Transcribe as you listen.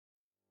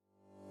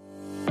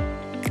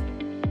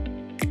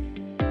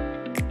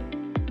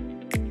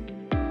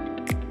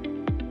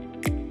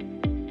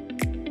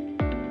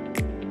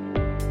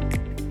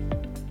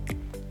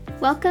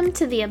Welcome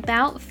to the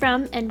About,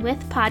 From, and With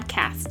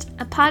podcast,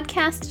 a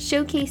podcast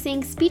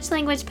showcasing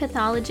speech-language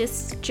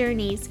pathologists'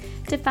 journeys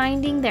to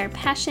finding their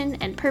passion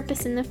and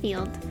purpose in the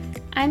field.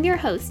 I'm your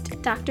host,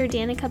 Dr.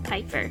 Danica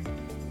Pfeiffer.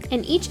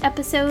 In each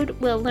episode,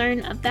 we'll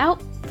learn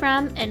about,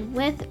 from, and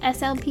with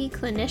SLP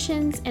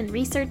clinicians and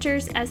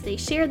researchers as they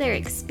share their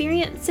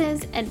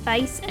experiences,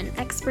 advice, and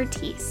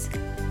expertise.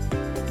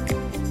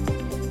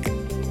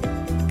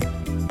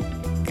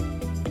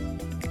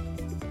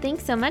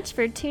 Thanks so much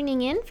for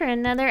tuning in for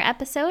another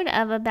episode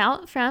of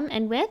About, From,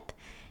 and With.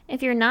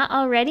 If you're not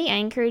already, I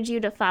encourage you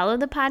to follow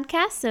the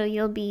podcast so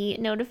you'll be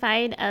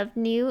notified of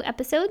new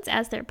episodes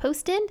as they're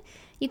posted.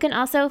 You can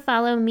also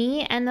follow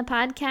me and the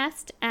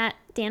podcast at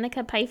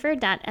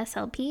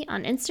danicapfeiffer.slp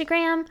on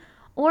Instagram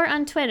or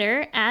on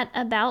Twitter at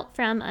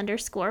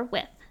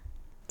aboutfrom_with.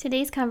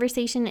 Today's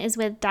conversation is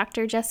with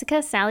Dr.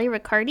 Jessica Sally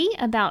Riccardi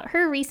about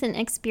her recent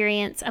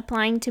experience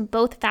applying to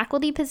both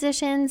faculty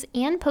positions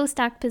and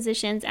postdoc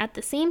positions at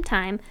the same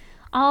time,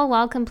 all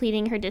while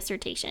completing her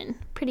dissertation.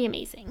 Pretty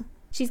amazing.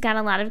 She's got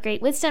a lot of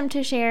great wisdom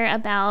to share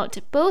about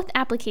both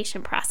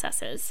application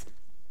processes.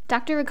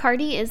 Dr.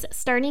 Riccardi is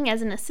starting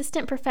as an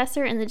assistant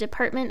professor in the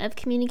Department of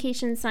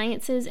Communication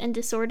Sciences and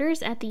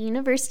Disorders at the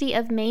University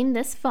of Maine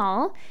this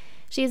fall.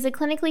 She is a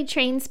clinically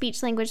trained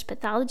speech-language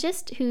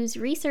pathologist whose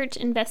research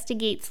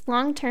investigates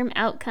long-term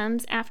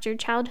outcomes after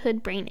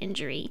childhood brain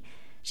injury.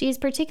 She is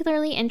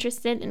particularly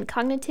interested in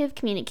cognitive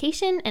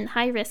communication and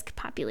high-risk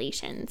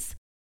populations.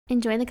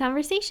 Enjoy the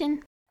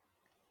conversation.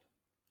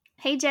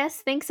 Hey,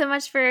 Jess, thanks so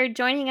much for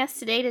joining us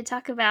today to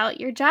talk about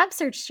your job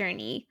search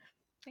journey.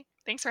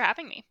 Thanks for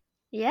having me.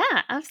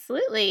 Yeah,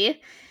 absolutely.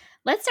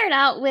 Let's start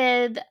out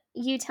with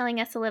you telling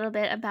us a little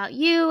bit about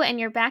you and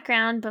your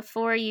background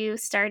before you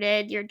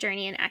started your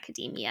journey in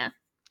academia.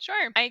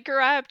 Sure. I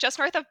grew up just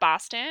north of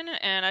Boston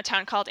in a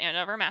town called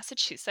Andover,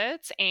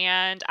 Massachusetts,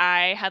 and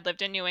I had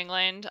lived in New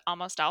England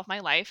almost all of my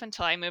life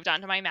until I moved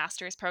on to my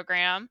master's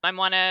program. I'm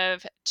one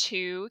of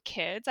two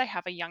kids. I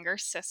have a younger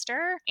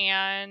sister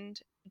and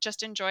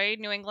just enjoyed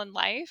New England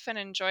life and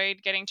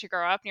enjoyed getting to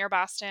grow up near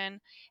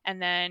Boston,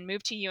 and then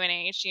moved to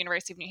UNH,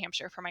 University of New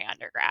Hampshire, for my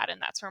undergrad,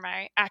 and that's where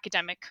my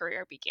academic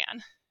career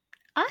began.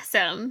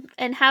 Awesome.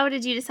 And how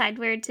did you decide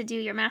where to do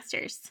your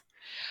master's?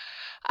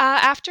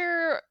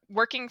 After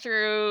working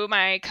through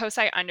my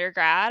co-sci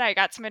undergrad, I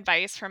got some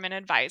advice from an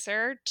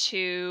advisor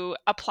to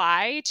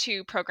apply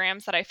to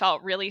programs that I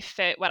felt really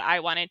fit what I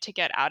wanted to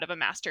get out of a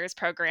master's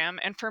program.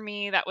 And for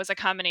me, that was a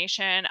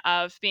combination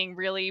of being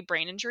really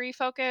brain injury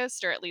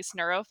focused, or at least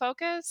neuro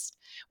focused,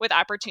 with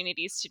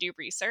opportunities to do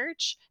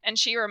research. And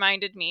she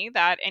reminded me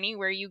that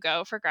anywhere you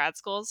go for grad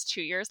school is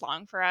 2 years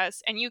long for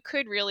us, and you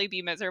could really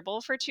be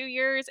miserable for 2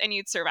 years and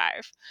you'd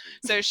survive.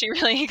 So she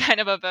really kind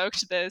of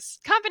evoked this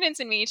confidence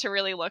in me to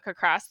really look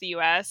across the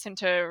US and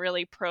to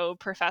really probe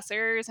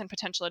professors and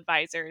potential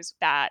advisors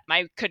that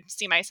I could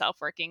see myself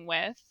working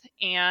with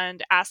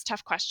and ask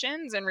tough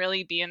questions and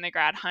really be in the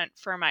grad hunt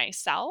for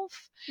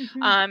myself.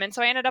 Mm-hmm. And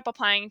so I ended up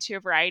applying to a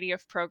variety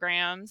of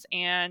programs,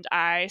 and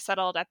I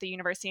settled at the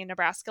University of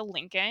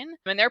Nebraska-Lincoln.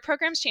 And their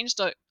programs changed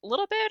a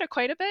little bit,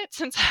 quite a bit,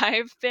 since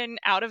I've been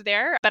out of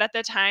there. But at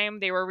the time,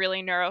 they were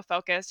really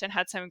neuro-focused and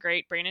had some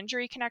great brain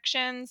injury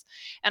connections.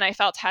 And I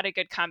felt had a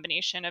good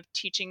combination of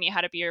teaching me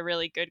how to be a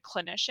really good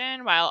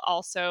clinician while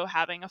also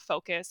having a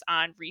focus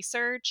on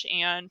research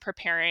and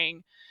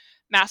preparing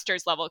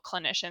master's level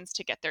clinicians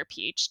to get their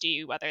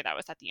PhD, whether that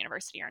was at the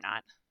university or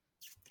not.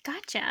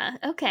 Gotcha.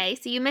 Okay.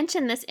 So you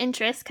mentioned this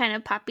interest kind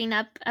of popping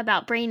up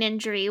about brain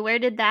injury. Where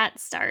did that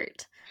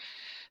start?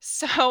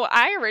 So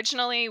I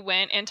originally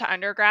went into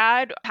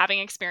undergrad having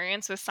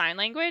experience with sign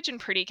language and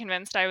pretty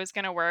convinced I was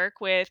going to work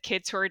with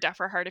kids who are deaf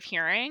or hard of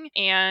hearing.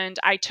 And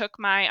I took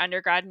my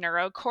undergrad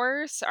neuro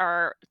course,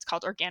 or it's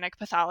called Organic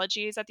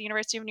Pathologies at the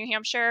University of New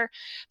Hampshire,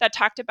 that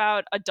talked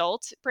about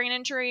adult brain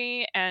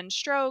injury and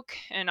stroke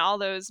and all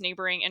those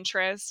neighboring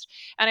interests.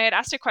 And I had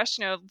asked a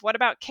question of, what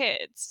about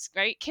kids,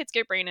 right? Kids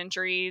get brain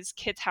injuries,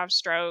 kids have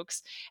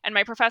strokes. And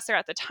my professor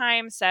at the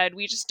time said,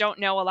 we just don't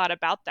know a lot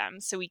about them,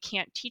 so we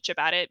can't teach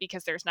about it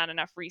because there's not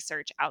enough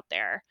research out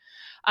there.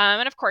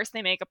 And of course,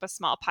 they make up a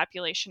small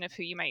population of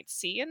who you might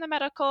see in the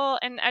medical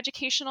and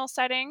educational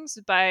settings,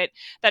 but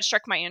that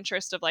struck my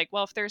interest of like,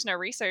 well, if there's no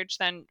research,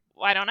 then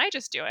why don't I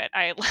just do it?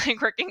 I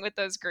like working with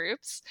those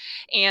groups.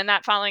 And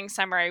that following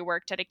summer, I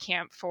worked at a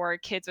camp for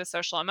kids with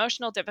social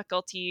emotional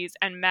difficulties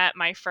and met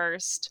my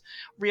first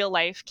real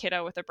life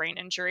kiddo with a brain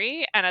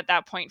injury. And at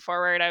that point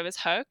forward, I was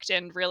hooked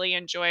and really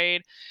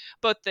enjoyed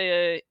both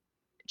the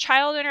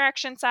child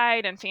interaction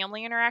side and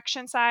family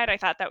interaction side. I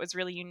thought that was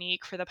really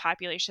unique for the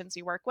populations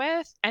we work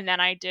with. And then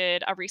I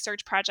did a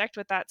research project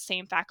with that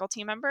same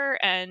faculty member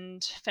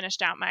and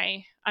finished out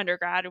my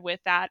undergrad with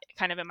that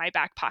kind of in my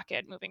back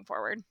pocket moving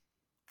forward.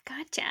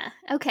 Gotcha.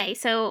 Okay.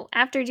 So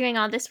after doing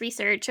all this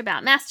research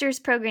about master's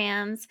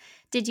programs,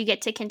 Did you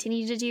get to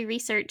continue to do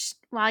research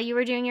while you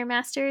were doing your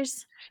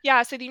master's?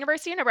 Yeah, so the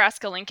University of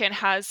Nebraska-Lincoln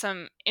has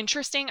some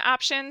interesting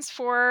options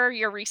for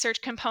your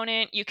research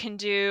component. You can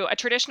do a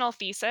traditional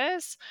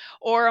thesis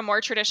or a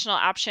more traditional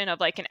option of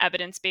like an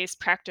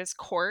evidence-based practice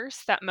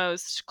course that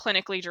most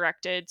clinically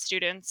directed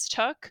students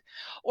took.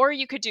 Or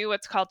you could do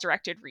what's called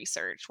directed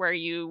research, where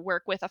you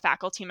work with a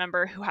faculty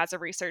member who has a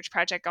research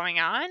project going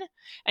on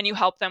and you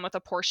help them with a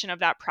portion of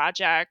that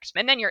project.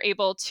 And then you're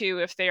able to,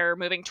 if they're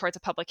moving towards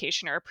a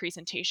publication or a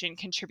presentation,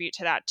 contribute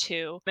to that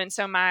too. And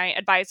so my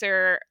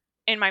advisor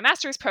in my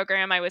master's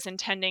program, I was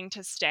intending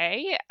to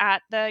stay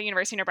at the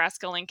University of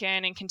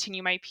Nebraska-Lincoln and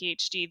continue my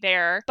PhD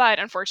there. But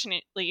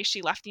unfortunately,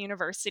 she left the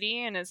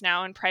university and is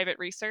now in private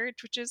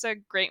research, which is a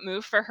great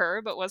move for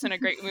her, but wasn't a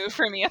great move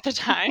for me at the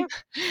time.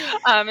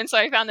 And so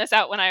I found this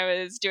out when I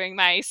was doing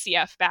my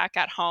CF back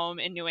at home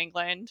in New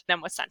England,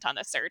 then was sent on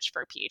the search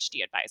for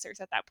PhD advisors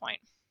at that point.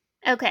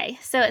 Okay,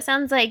 so it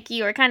sounds like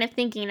you were kind of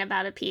thinking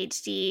about a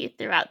PhD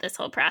throughout this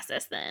whole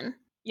process then.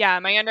 Yeah,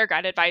 my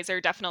undergrad advisor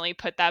definitely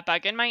put that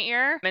bug in my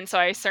ear. And so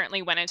I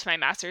certainly went into my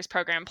master's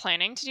program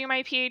planning to do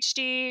my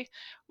PhD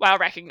while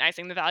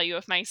recognizing the value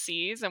of my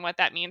C's and what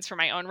that means for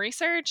my own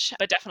research,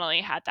 but definitely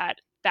had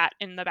that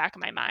in the back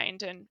of my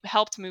mind and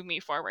helped move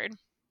me forward.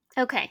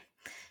 Okay,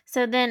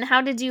 so then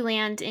how did you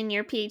land in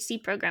your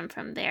PhD program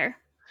from there?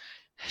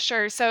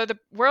 Sure. So the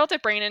world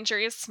of brain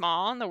injury is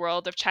small, and the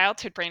world of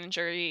childhood brain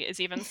injury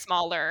is even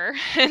smaller.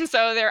 And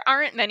so there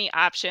aren't many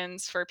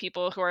options for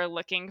people who are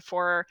looking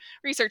for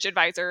research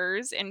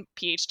advisors in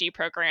PhD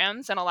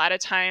programs. And a lot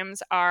of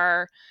times,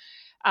 our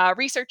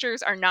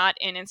researchers are not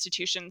in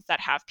institutions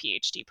that have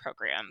PhD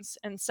programs.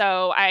 And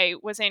so I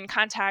was in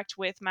contact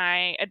with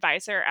my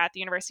advisor at the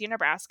University of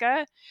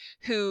Nebraska,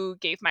 who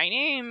gave my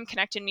name,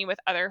 connected me with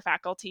other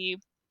faculty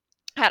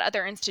at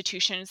other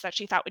institutions that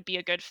she thought would be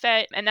a good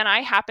fit. And then I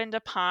happened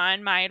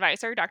upon my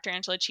advisor, Dr.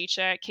 Angela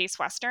Chicha at Case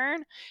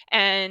Western,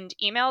 and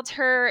emailed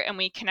her, and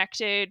we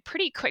connected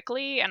pretty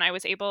quickly. And I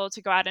was able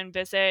to go out and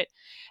visit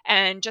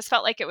and just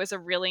felt like it was a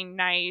really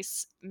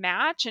nice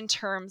match in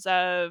terms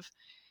of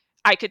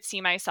I could see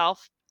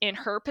myself in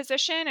her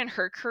position and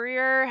her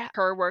career,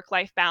 her work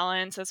life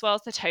balance, as well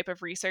as the type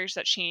of research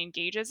that she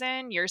engages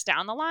in years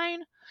down the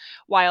line,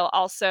 while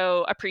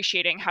also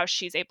appreciating how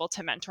she's able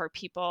to mentor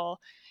people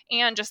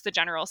and just the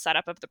general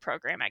setup of the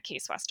program at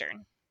Case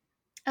Western.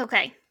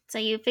 Okay, so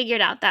you figured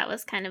out that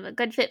was kind of a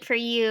good fit for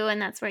you and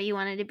that's where you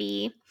wanted to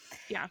be.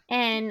 Yeah.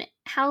 And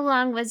how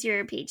long was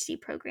your PhD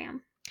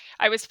program?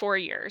 I was 4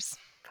 years.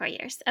 4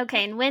 years.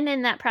 Okay, and when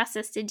in that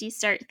process did you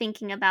start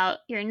thinking about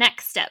your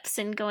next steps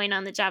and going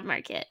on the job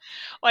market?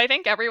 Well, I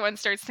think everyone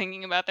starts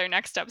thinking about their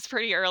next steps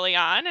pretty early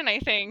on. And I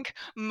think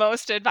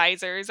most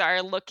advisors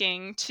are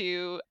looking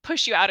to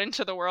push you out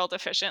into the world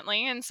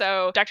efficiently. And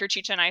so Dr.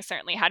 Chicha and I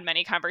certainly had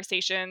many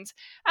conversations,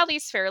 at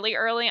least fairly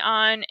early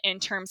on, in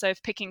terms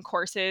of picking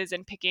courses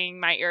and picking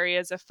my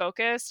areas of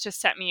focus to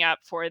set me up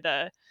for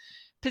the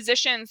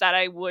positions that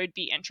I would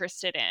be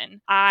interested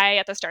in. I,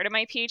 at the start of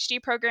my PhD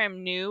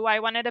program, knew I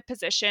wanted a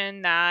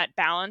position that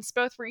balanced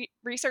both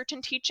research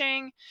and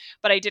teaching,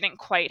 but I didn't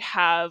quite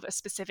have a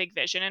specific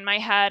vision in my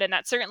head. And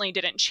that certainly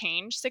didn't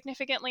change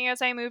significantly as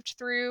I moved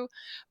through.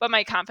 But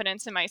my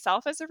confidence in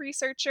myself as a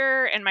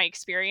researcher and my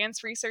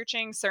experience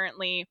researching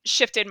certainly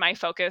shifted my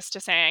focus to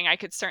saying I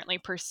could certainly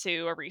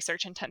pursue a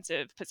research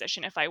intensive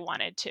position if I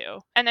wanted to.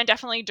 And then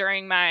definitely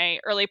during my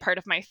early part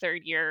of my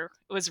third year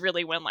was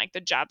really when like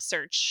the job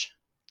search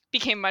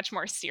became much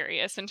more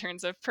serious in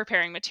terms of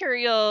preparing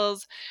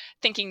materials,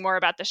 thinking more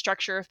about the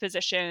structure of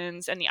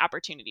positions and the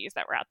opportunities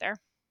that were out there.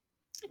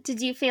 Did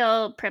you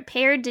feel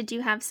prepared? Did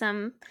you have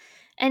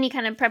any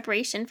kind of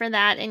preparation for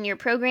that in your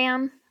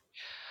program?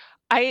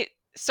 I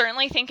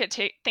certainly think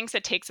thinks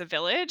it takes a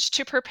village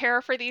to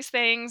prepare for these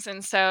things.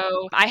 And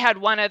so I had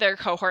one other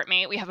cohort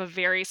mate. We have a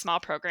very small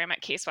program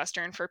at Case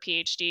Western for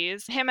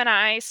PhDs. Him and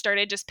I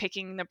started just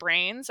picking the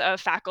brains of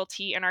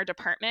faculty in our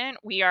department.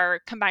 We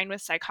are combined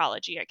with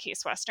psychology at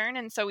Case Western.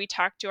 And so we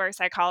talked to our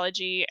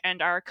psychology and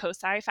our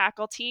co-sci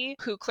faculty,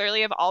 who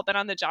clearly have all been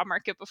on the job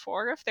market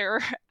before if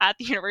they're at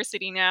the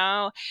university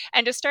now,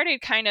 and just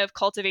started kind of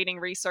cultivating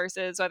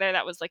resources, whether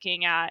that was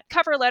looking at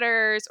cover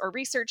letters or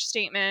research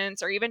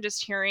statements or even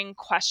just hearing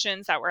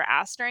questions that were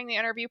asked during the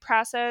interview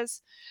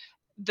process.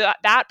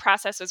 That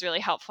process was really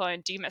helpful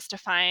in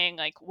demystifying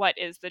like what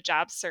is the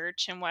job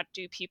search and what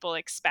do people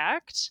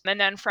expect. And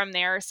then from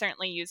there,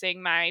 certainly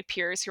using my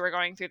peers who are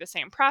going through the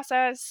same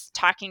process,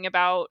 talking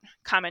about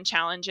common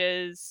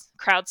challenges,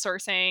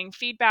 crowdsourcing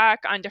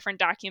feedback on different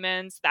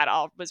documents. That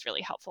all was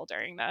really helpful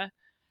during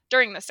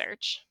the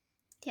search.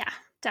 Yeah,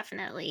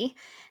 definitely.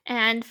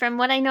 And from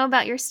what I know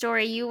about your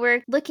story, you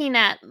were looking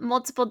at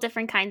multiple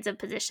different kinds of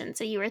positions.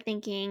 So you were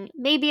thinking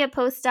maybe a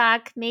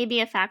postdoc, maybe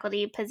a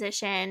faculty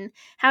position.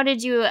 How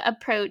did you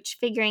approach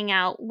figuring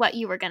out what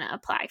you were going to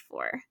apply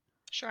for?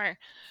 Sure.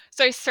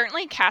 So I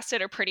certainly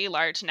casted a pretty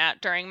large net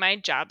during my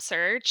job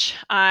search.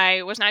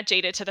 I was not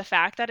jaded to the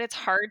fact that it's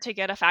hard to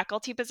get a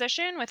faculty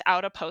position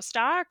without a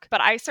postdoc,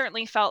 but I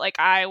certainly felt like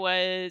I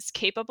was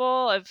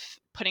capable of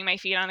putting my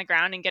feet on the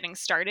ground and getting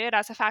started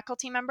as a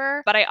faculty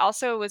member. But I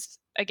also was,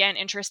 again,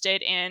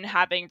 interested in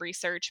having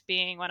research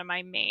being one of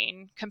my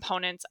main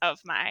components of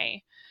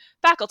my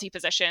faculty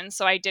position.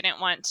 So I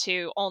didn't want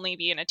to only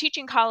be in a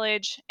teaching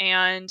college,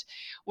 and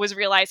was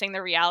realizing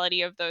the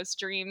reality of those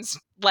dreams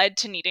led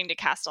to needing to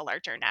cast a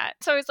larger net.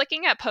 So I was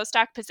looking at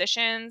postdoc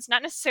positions,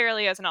 not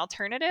necessarily as an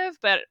alternative,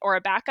 but or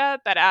a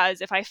backup, but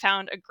as if I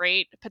found a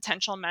great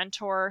potential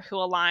mentor who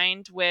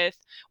aligned with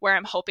where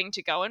I'm hoping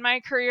to go in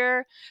my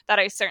career, that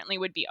I certainly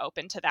would be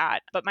open to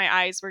that. But my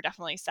eyes were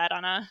definitely set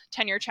on a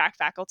tenure track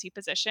faculty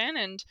position.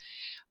 And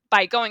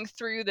by going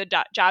through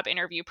the job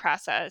interview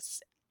process,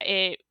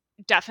 it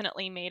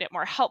definitely made it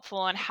more helpful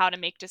on how to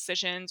make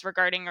decisions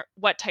regarding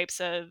what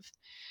types of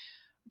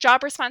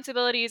job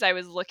responsibilities I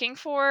was looking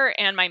for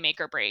and my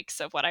make or breaks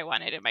of what I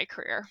wanted in my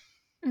career.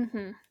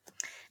 Mm-hmm.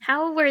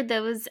 How were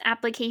those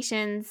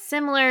applications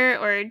similar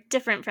or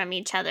different from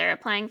each other,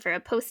 applying for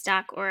a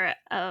postdoc or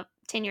a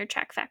tenure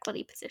track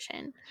faculty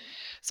position?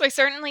 So I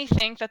certainly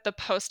think that the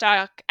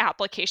postdoc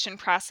application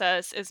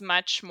process is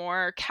much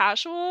more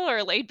casual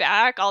or laid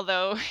back,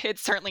 although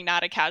it's certainly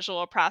not a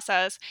casual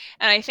process.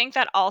 And I think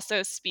that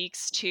also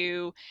speaks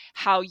to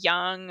how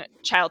young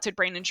childhood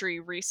brain injury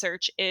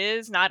research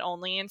is, not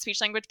only in speech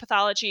language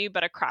pathology,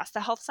 but across the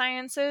health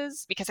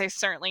sciences, because I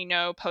certainly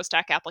know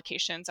postdoc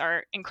applications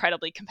are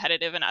incredibly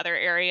competitive in other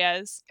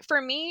areas.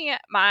 For me,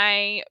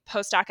 my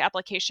postdoc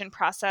application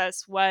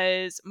process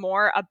was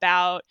more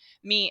about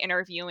me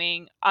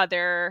interviewing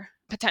other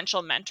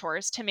potential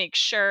mentors to make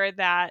sure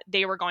that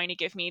they were going to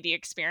give me the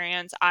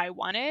experience I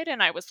wanted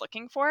and I was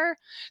looking for.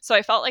 So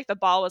I felt like the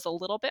ball was a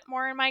little bit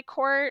more in my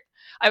court.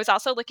 I was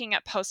also looking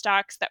at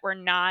postdocs that were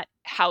not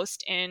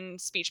housed in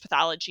speech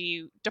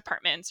pathology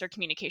departments or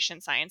communication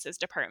sciences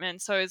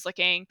departments. So I was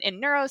looking in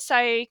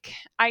neuropsych,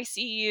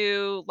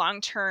 ICU,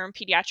 long-term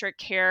pediatric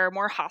care,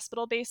 more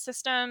hospital-based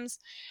systems.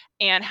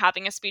 And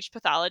having a speech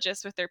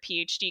pathologist with their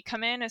PhD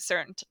come in is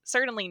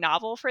certainly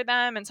novel for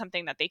them and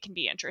something that they can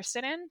be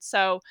interested in.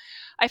 So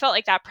I felt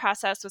like that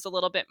process was a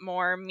little bit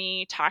more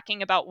me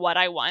talking about what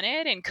I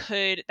wanted and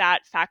could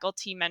that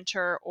faculty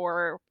mentor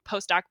or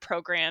postdoc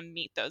program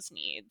meet those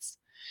needs.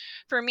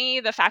 For me,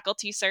 the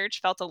faculty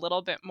search felt a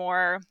little bit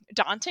more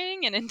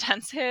daunting and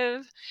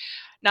intensive.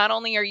 Not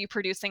only are you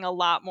producing a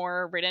lot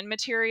more written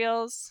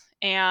materials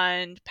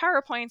and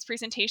PowerPoints,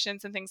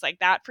 presentations, and things like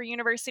that for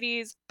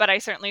universities, but I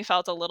certainly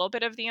felt a little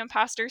bit of the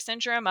imposter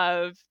syndrome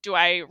of, do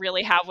I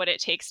really have what it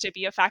takes to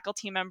be a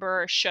faculty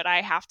member? Or should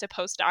I have to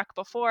postdoc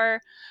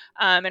before?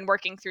 And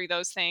working through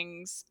those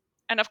things.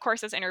 And of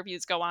course, as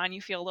interviews go on,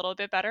 you feel a little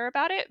bit better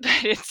about it,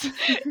 but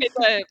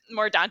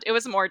it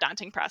was a more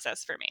daunting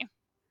process for me.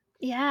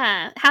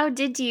 Yeah. How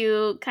did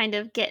you kind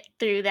of get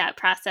through that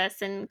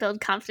process and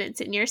build confidence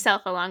in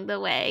yourself along the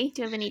way?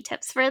 Do you have any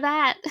tips for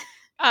that?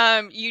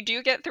 You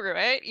do get through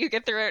it. You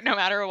get through it no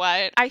matter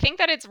what. I think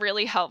that it's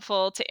really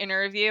helpful to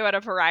interview at a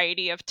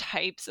variety of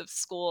types of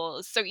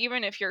schools. So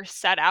even if you're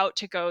set out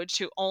to go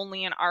to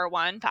only an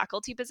R1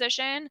 faculty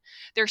position,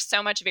 there's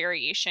so much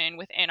variation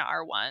within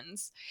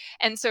R1s.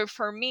 And so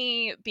for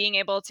me, being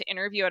able to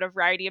interview at a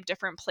variety of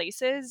different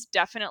places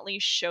definitely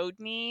showed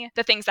me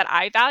the things that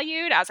I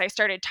valued as I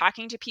started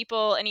talking to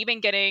people, and even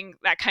getting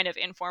that kind of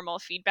informal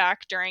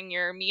feedback during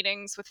your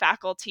meetings with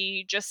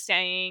faculty, just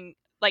saying,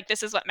 like,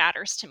 this is what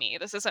matters to me.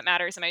 This is what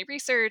matters in my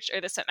research,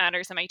 or this is what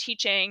matters in my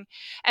teaching,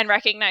 and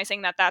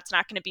recognizing that that's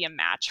not going to be a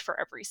match for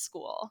every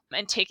school,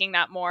 and taking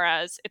that more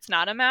as it's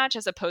not a match,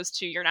 as opposed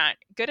to you're not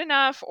good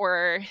enough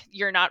or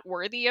you're not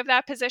worthy of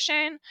that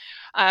position.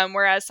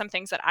 Whereas some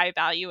things that I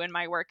value in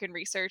my work and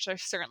research are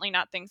certainly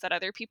not things that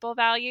other people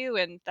value.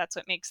 And that's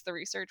what makes the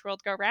research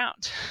world go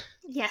round.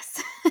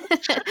 Yes.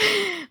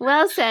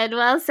 Well said.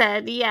 Well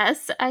said.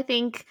 Yes. I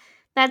think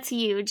that's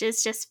huge.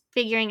 It's just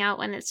figuring out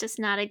when it's just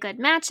not a good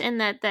match, and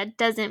that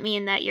doesn't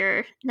mean that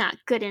you're not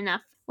good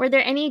enough. Were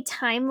there any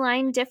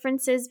timeline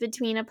differences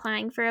between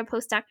applying for a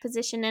postdoc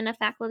position and a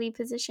faculty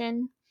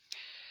position?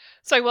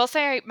 So I will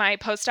say my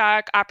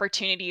postdoc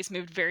opportunities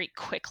moved very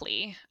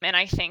quickly. And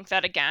I think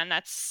that, again,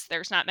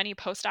 there's not many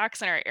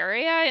postdocs in our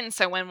area. And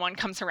so when one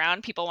comes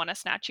around, people want to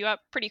snatch you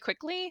up pretty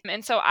quickly.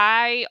 And so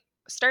I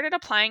started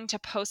applying to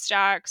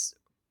postdocs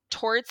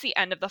towards the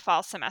end of the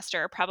fall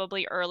semester,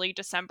 probably early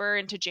December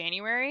into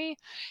January.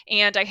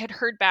 And I had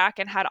heard back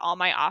and had all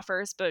my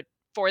offers, but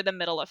for the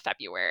middle of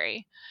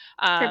February.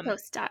 For Um,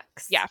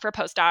 postdocs. yeah, for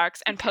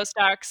postdocs. And Okay.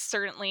 postdocs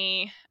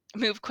certainly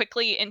move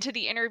quickly into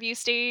the interview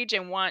stage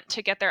and want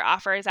to get their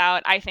offers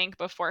out, I think,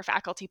 before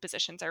faculty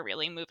positions are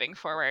really moving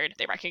forward.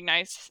 They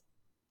recognize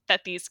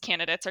that these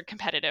candidates are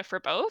competitive for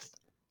both.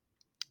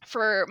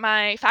 For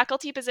my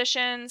faculty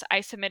positions, I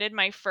submitted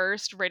my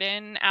first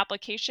written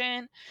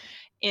application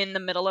in the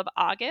middle of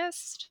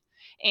August,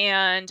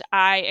 and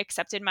I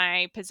accepted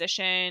my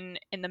position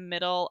in the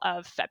middle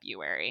of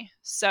February.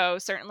 So,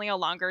 certainly a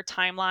longer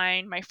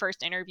timeline. My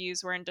first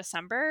interviews were in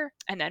December,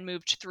 and then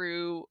moved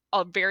through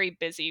a very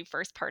busy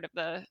first part of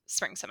the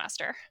spring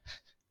semester.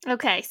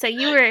 Okay, so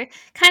you were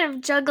kind of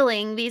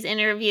juggling these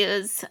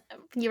interviews.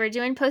 You were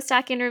doing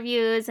postdoc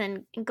interviews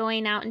and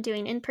going out and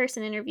doing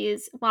in-person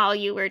interviews while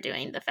you were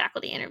doing the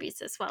faculty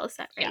interviews as well. Is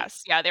that right?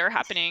 Yes, yeah, they were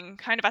happening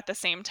kind of at the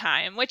same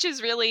time, which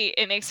is really,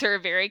 it makes her a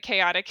very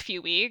chaotic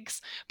few weeks.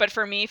 But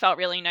for me, felt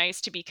really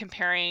nice to be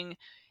comparing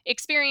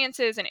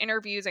experiences and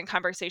interviews and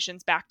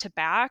conversations back to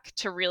back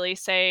to really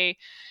say,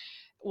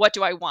 what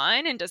do I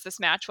want? And does this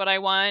match what I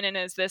want? And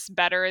is this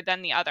better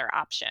than the other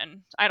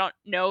option? I don't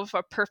know if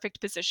a perfect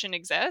position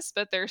exists,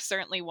 but there's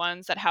certainly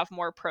ones that have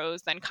more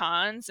pros than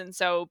cons. And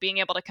so being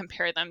able to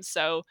compare them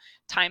so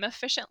time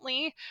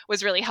efficiently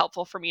was really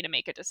helpful for me to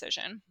make a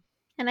decision.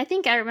 And I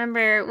think I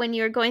remember when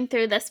you were going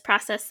through this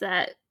process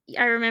that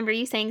I remember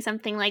you saying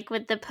something like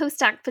with the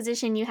postdoc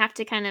position, you have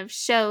to kind of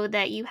show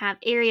that you have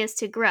areas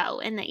to grow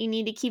and that you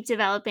need to keep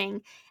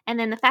developing. And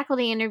then the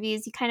faculty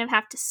interviews, you kind of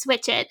have to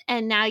switch it.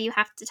 And now you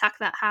have to talk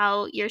about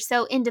how you're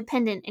so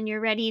independent and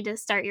you're ready to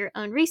start your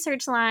own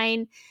research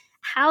line.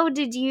 How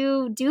did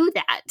you do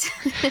that?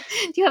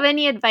 Do you have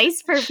any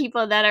advice for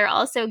people that are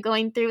also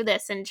going through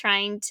this and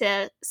trying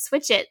to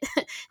switch it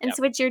and Yep.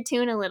 switch your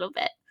tune a little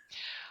bit?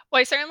 Well,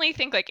 I certainly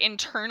think like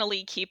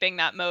internally keeping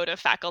that mode of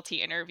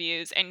faculty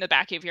interviews in the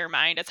back of your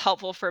mind is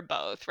helpful for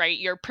both, right?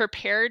 You're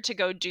prepared to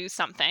go do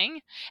something,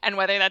 and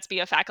whether that's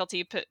be a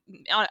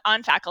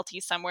on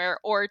faculty somewhere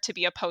or to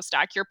be a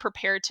postdoc, you're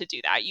prepared to do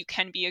that. You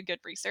can be a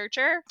good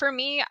researcher. For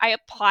me, I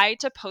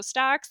applied to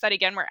postdocs that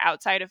again were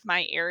outside of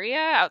my area,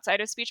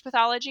 outside of speech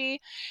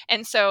pathology,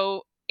 and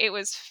so it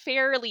was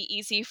fairly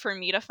easy for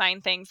me to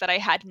find things that I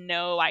had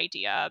no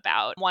idea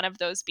about. One of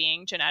those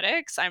being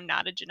genetics. I'm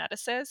not a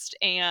geneticist,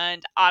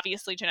 and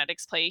obviously,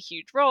 genetics play a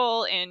huge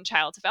role in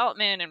child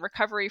development and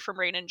recovery from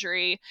brain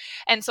injury.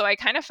 And so I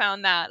kind of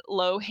found that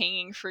low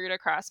hanging fruit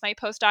across my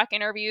postdoc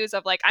interviews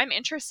of like, I'm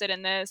interested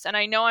in this, and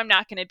I know I'm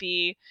not going to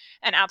be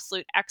an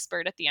absolute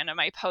expert at the end of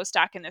my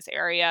postdoc in this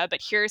area,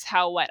 but here's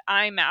how what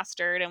I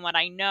mastered and what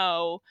I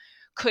know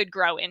could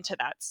grow into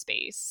that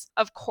space.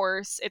 Of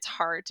course, it's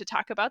hard to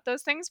talk about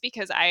those things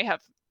because I have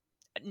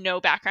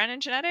no background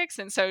in genetics.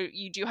 And so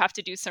you do have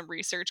to do some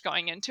research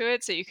going into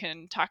it so you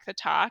can talk the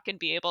talk and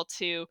be able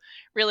to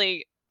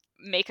really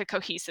make a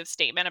cohesive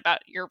statement about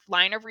your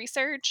line of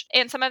research.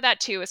 And some of that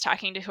too is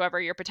talking to whoever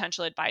your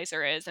potential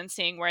advisor is and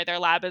seeing where their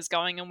lab is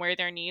going and where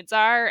their needs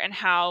are and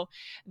how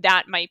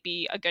that might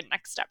be a good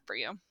next step for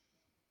you.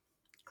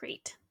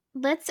 Great.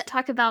 Let's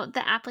talk about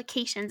the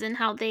applications and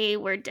how they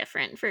were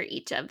different for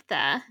each of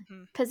the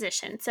Mhm.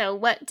 positions. So,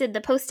 what did the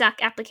postdoc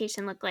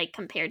application look like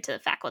compared to the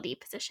faculty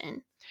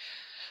position?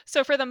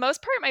 So, for the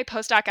most part, my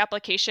postdoc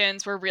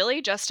applications were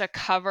really just a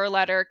cover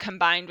letter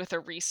combined with a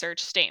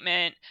research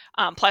statement,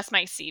 plus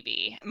my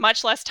CV.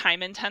 Much less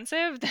time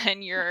intensive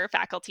than your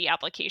faculty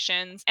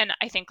applications. And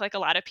I think, like a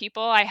lot of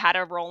people, I had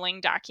a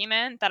rolling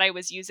document that I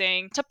was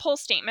using to pull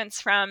statements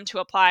from to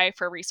apply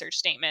for research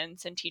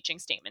statements and teaching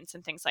statements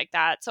and things like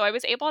that. So, I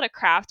was able to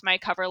craft my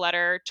cover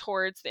letter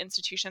towards the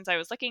institutions I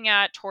was looking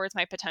at, towards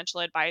my potential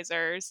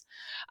advisors.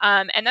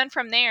 And then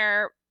from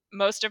there,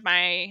 most of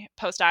my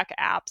postdoc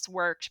apps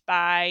worked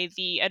by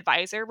the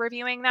advisor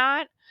reviewing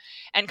that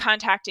and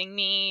contacting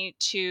me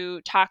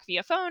to talk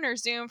via phone or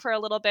Zoom for a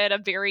little bit, a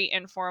very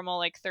informal,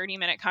 like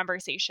 30-minute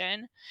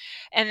conversation.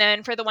 And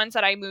then for the ones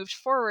that I moved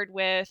forward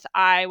with,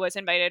 I was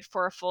invited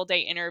for a full day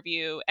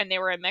interview, and they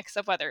were a mix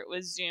of whether it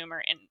was Zoom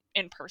or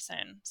in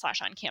person /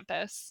 on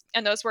campus.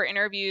 And those were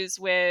interviews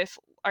with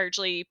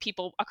largely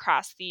people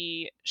across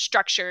the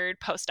structured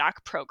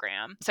postdoc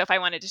program. So if I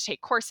wanted to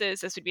take courses,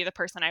 this would be the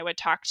person I would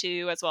talk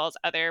to, as well as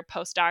other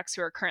postdocs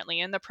who are currently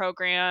in the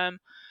program,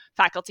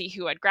 faculty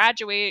who had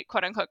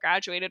quote unquote,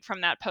 graduated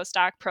from that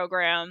postdoc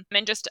program,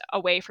 and just a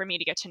way for me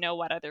to get to know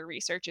what other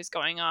research is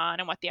going on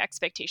and what the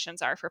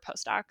expectations are for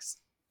postdocs.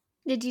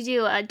 Did you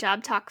do a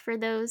job talk for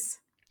those?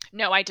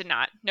 No, I did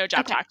not. No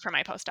job Okay. talk for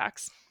my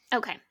postdocs.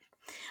 Okay.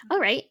 All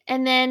right.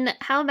 And then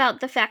how about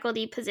the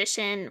faculty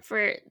position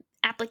for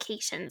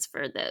applications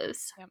for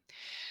those? Yep.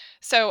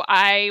 So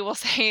I will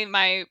say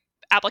my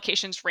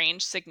applications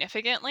range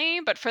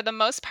significantly, but for the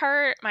most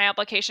part, my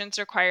applications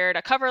required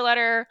a cover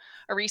letter,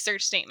 a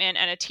research statement,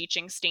 and a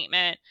teaching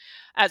statement,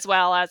 as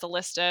well as a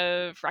list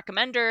of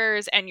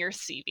recommenders and your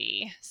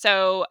CV.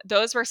 So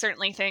those were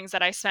certainly things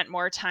that I spent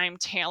more time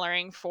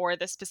tailoring for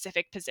the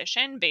specific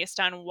position based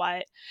on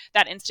what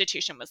that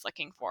institution was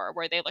looking for.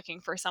 Were they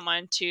looking for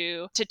someone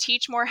to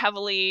teach more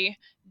heavily,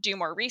 do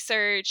more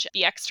research,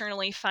 be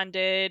externally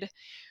funded?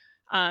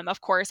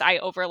 Of course, I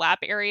overlap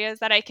areas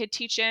that I could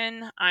teach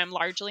in. I'm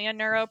largely a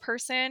neuro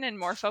person and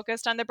more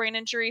focused on the brain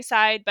injury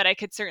side, but I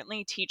could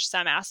certainly teach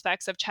some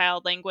aspects of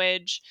child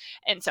language.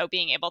 And so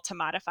being able to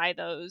modify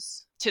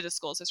those to the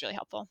schools was really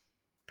helpful.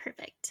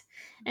 Perfect.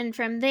 And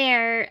from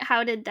there,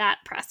 how did that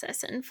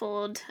process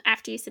unfold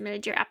after you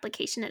submitted your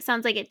application? It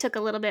sounds like it took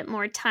a little bit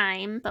more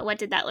time, but what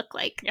did that look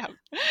like? Yeah,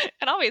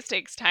 it always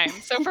takes time.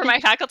 So for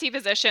my faculty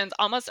positions,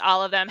 almost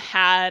all of them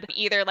had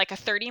either like a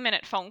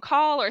 30-minute phone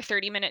call or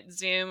 30-minute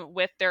Zoom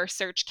with their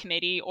search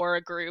committee or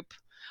a group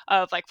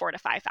of like 4 to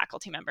 5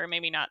 faculty member,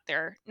 maybe not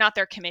their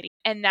committee.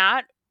 And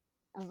that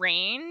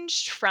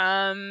ranged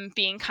from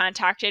being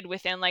contacted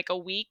within like a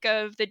week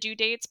of the due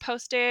dates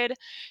posted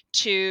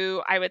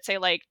to, I would say,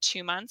 like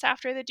 2 months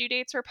after the due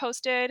dates were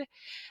posted.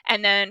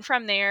 And then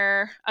from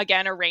there,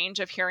 again, a range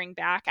of hearing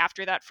back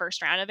after that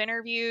first round of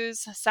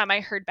interviews. Some I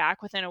heard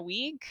back within a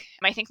week.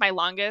 I think my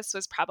longest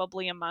was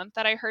probably a month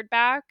that I heard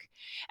back,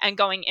 and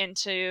going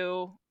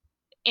into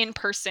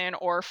in-person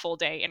or full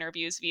day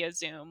interviews via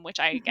Zoom, which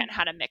I again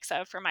had a mix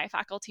of for my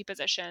faculty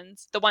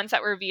positions. The ones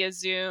that were via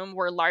Zoom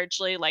were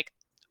largely like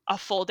a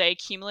full day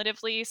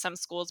cumulatively. Some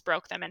schools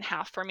broke them in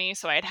half for me,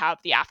 so I'd have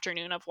the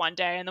afternoon of one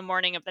day and the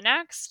morning of the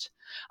next.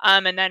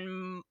 And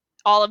then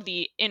all of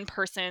the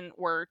in-person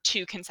were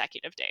 2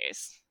 consecutive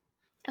days.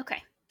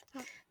 Okay.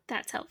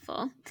 That's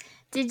helpful.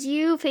 Did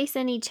you face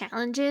any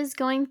challenges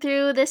going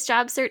through this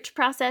job search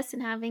process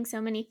and having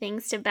so many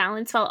things to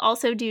balance while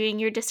also doing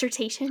your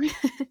dissertation?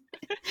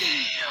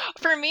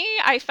 For me,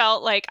 I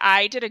felt like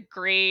I did a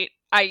great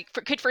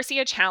could foresee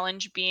a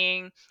challenge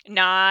being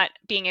not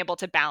being able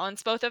to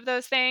balance both of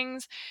those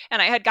things.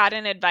 And I had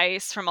gotten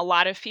advice from a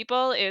lot of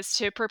people is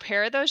to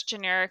prepare those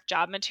generic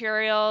job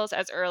materials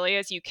as early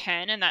as you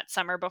can in that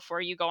summer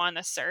before you go on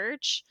the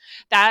search.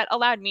 That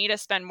allowed me to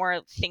spend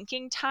more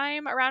thinking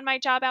time around my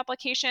job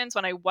applications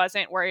when I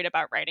wasn't worried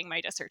about writing my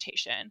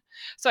dissertation.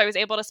 So I was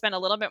able to spend a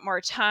little bit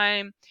more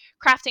time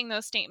crafting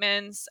those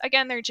statements.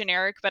 Again, they're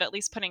generic, but at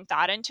least putting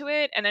thought into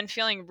it, and then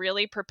feeling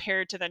really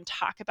prepared to then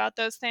talk about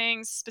those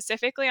things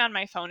specifically on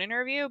my phone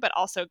interview, but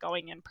also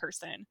going in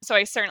person. So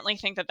I certainly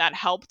think that that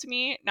helped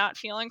me not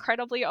feel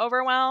incredibly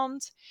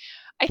overwhelmed.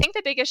 I think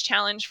the biggest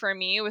challenge for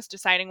me was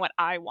deciding what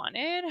I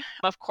wanted.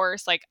 Of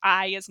course, like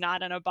I is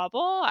not in a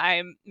bubble.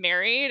 I'm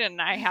married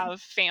and I have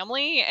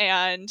family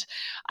and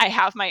I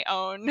have my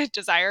own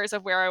desires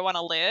of where I want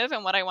to live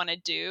and what I want to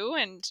do.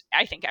 And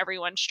I think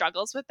everyone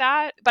struggles with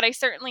that. But I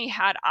certainly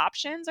had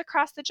options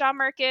across the job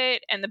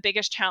market. And the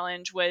biggest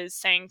challenge was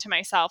saying to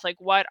myself,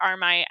 like, what are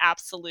my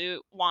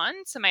absolute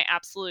wants and my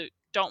absolute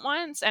don't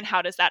wants? And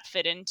how does that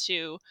fit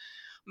into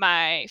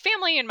my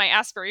family and my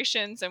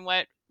aspirations and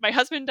what my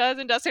husband does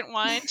and doesn't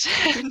want.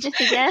 And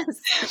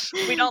Yes.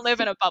 we don't live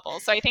in a bubble.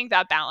 So I think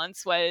that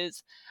balance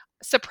was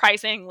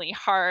surprisingly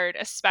hard,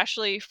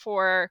 especially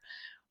for,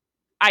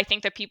 I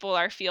think the people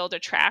our field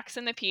attracts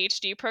in the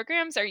PhD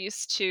programs are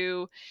used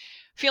to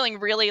feeling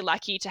really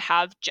lucky to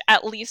have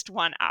at least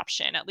one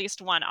option, at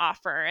least one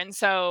offer. And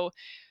so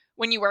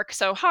when you work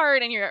so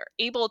hard and you're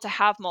able to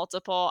have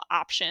multiple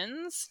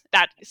options,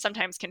 that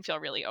sometimes can feel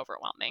really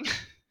overwhelming.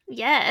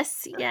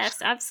 Yes,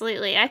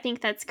 absolutely. I think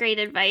that's great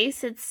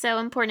advice. It's so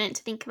important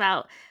to think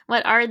about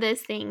what are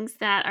those things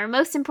that are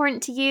most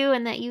important to you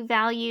and that you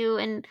value,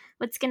 and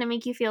what's going to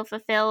make you feel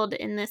fulfilled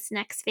in this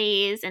next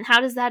phase, and how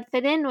does that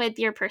fit in with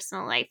your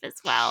personal life as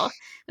well,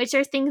 which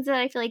are things that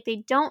I feel like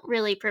they don't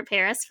really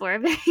prepare us for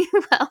very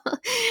well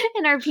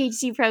in our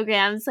PhD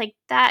programs. Like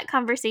that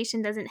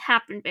conversation doesn't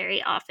happen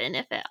very often,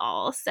 if at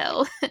all.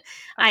 So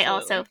I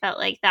also Absolutely. felt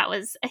like that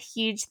was a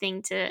huge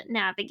thing to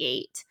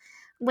navigate.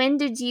 When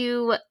did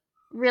you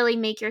really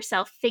make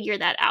yourself figure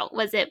that out?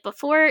 Was it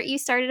before you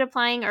started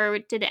applying, or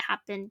did it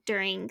happen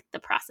during the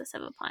process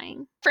of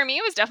applying? For me,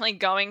 it was definitely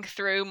going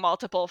through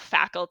multiple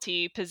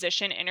faculty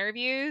position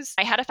interviews.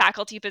 I had a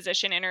faculty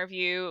position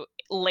interview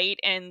late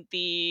in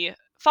the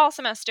fall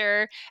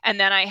semester, and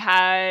then I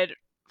had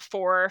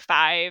 4 or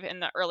 5 in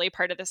the early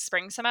part of the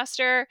spring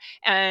semester,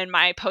 and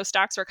my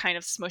postdocs were kind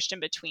of smushed in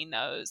between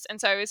those. And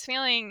so I was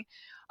feeling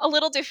a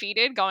little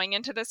defeated going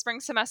into the spring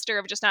semester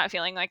of just not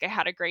feeling like I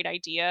had a great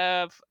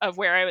idea of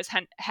where I was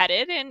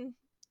headed in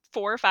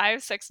 4,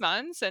 5, 6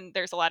 months. And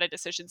there's a lot of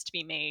decisions to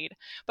be made.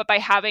 But by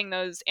having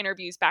those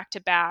interviews back to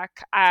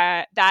back,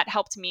 that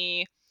helped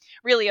me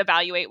really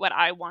evaluate what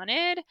I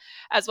wanted,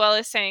 as well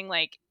as saying,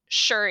 like,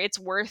 sure, it's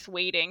worth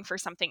waiting for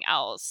something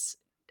else.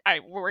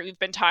 We've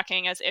been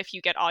talking as if you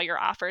get all your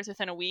offers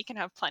within a week and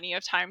have plenty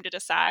of time to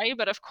decide.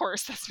 But of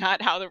course, that's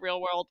not how the real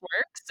world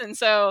works. And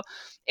so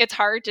it's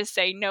hard to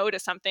say no to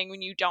something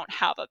when you don't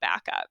have a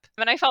backup.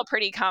 And I felt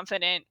pretty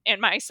confident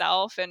in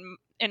myself and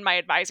in my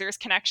advisor's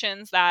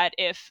connections that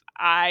if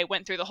I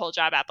went through the whole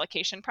job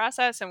application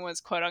process and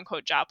was quote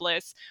unquote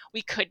jobless,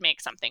 we could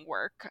make something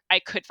work. I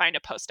could find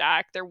a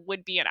postdoc. There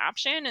would be an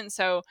option. And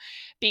so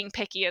being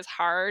picky is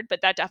hard,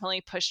 but that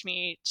definitely pushed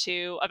me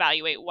to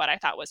evaluate what I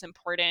thought was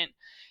important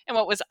and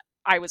what was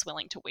I was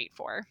willing to wait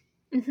for.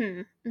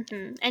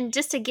 And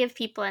just to give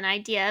people an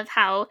idea of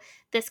how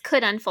this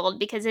could unfold,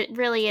 because it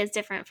really is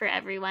different for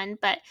everyone.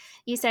 But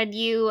you said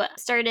you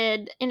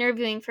started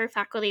interviewing for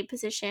faculty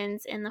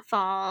positions in the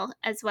fall,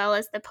 as well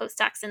as the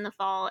postdocs in the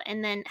fall.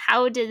 And then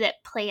how did it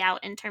play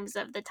out in terms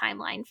of the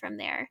timeline from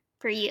there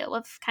for you,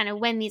 of kind of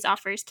when these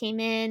offers came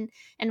in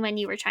and when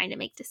you were trying to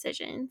make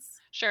decisions?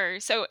 Sure.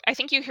 So I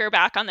think you hear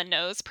back on the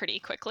no's pretty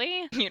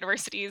quickly.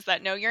 Universities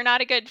that know you're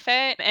not a good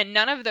fit. And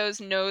none of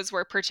those no's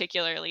were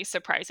particularly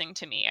surprising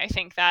to me. I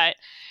think that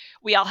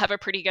we all have a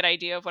pretty good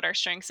idea of what our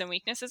strengths and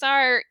weaknesses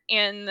are.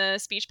 And the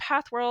speech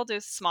path world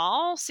is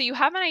small, so you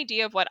have an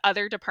idea of what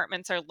other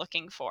departments are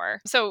looking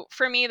for. So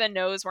for me, the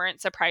no's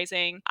weren't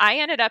surprising. I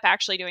ended up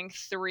actually doing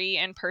 3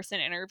 in-person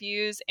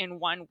interviews in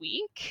 1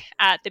 week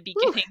at the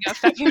beginning of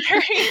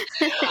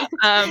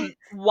February.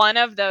 One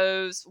of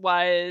those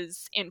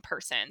was in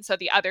person. So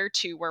the other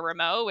 2 were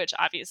remote, which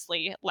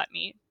obviously let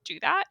me do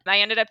that. I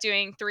ended up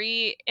doing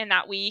 3 in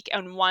that week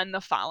and 1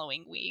 the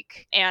following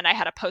week. And I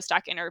had a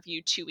postdoc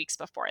interview 2 weeks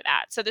before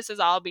that. So this is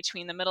all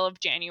between the middle of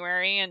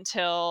January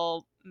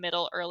until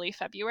early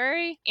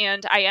February.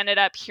 And I ended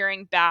up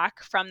hearing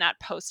back from that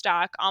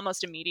postdoc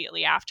almost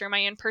immediately after my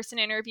in-person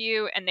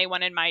interview. And they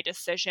wanted my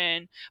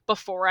decision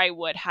before I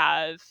would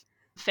have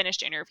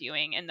finished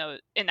interviewing in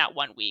that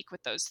 1 week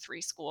with those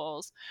 3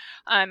 schools.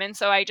 And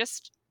so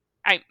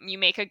you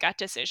make a gut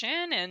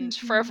decision, and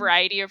for a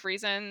variety of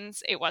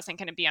reasons, it wasn't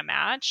going to be a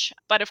match.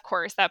 But of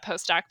course, that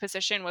postdoc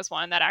position was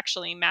one that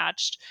actually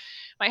matched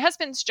my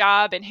husband's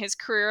job and his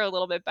career a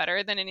little bit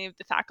better than any of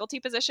the faculty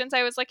positions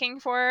I was looking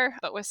for.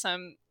 But with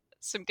some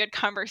good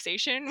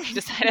conversation, we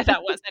decided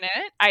that wasn't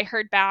it. I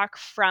heard back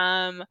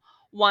from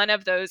one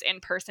of those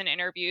in-person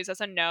interviews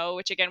as a no,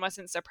 which again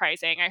wasn't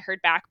surprising. I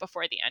heard back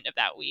before the end of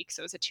that week,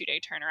 so it was a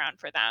 2-day turnaround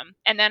for them.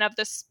 And then of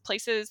the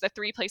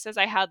 3 places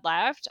I had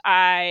left,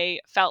 I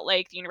felt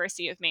like the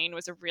University of Maine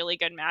was a really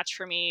good match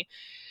for me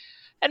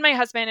and my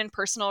husband, and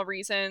personal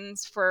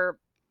reasons for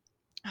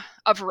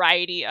a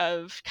variety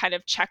of kind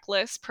of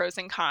checklists, pros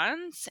and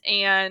cons.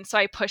 And so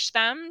I pushed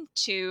them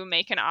to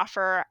make an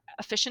offer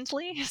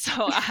efficiently so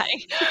I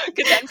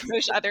could then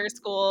push other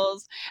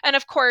schools. And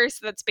of course,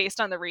 that's based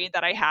on the read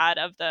that I had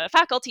of the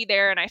faculty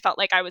there. And I felt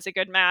like I was a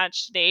good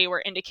match. They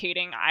were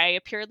indicating I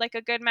appeared like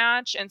a good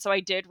match. And so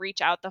I did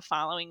reach out the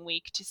following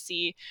week to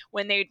see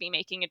when they would be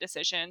making a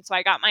decision. So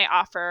I got my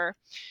offer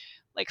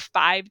like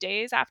 5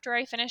 days after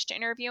I finished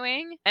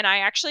interviewing. And I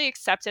actually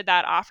accepted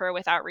that offer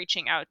without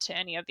reaching out to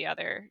any of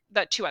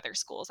the 2 other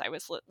schools I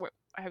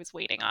was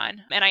waiting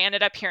on. And I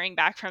ended up hearing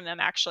back from them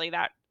actually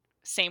that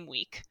same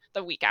week,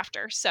 the week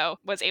after. So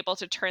was able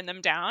to turn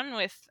them down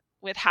with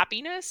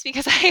happiness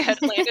because I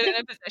had landed in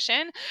a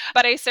position.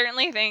 But I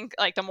certainly think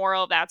like the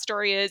moral of that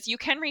story is you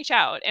can reach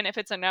out. And if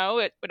it's a no,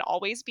 it would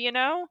always be a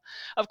no.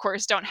 Of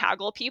course, don't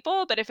haggle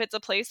people. But if it's a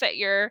place that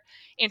you're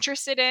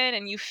interested in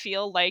and you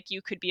feel like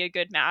you could be a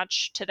good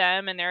match to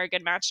them and they're a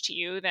good match to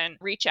you, then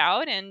reach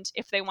out. And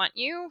if they want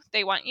you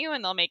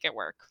and they'll make it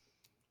work.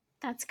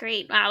 That's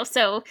great. Wow.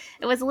 So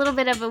it was a little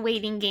bit of a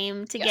waiting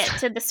game to get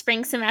to the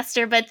spring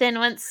semester, but then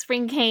once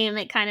spring came,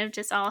 it kind of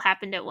just all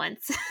happened at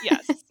once.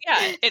 Yes.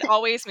 Yeah. It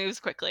always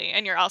moves quickly.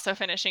 And you're also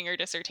finishing your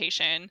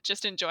dissertation,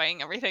 just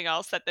enjoying everything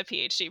else that the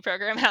PhD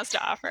program has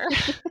to offer.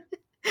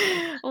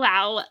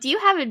 Wow. Do you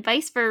have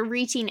advice for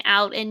reaching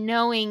out and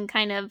knowing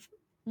kind of,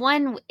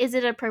 1, is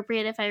it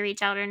appropriate if I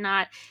reach out or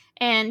not?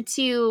 And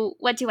 2,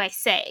 what do I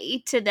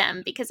say to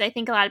them? Because I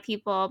think a lot of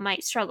people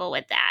might struggle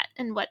with that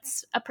and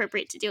what's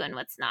appropriate to do and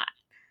what's not.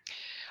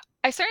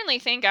 I certainly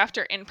think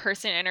after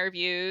in-person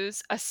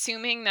interviews,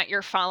 assuming that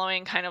you're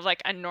following kind of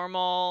like a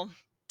normal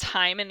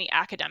time in the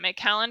academic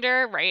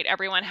calendar, right?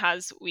 Everyone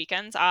has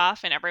weekends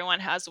off and everyone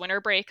has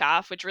winter break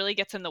off, which really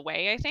gets in the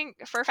way, I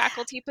think, for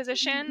faculty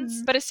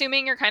positions. But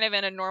assuming you're kind of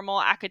in a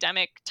normal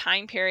academic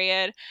time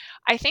period,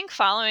 I think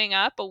following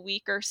up a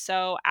week or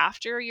so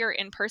after your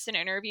in-person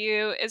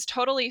interview is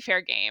totally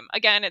fair game.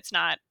 Again, it's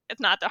not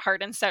the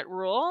hard and set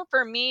rule.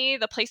 For me,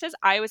 the places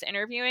I was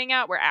interviewing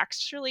at were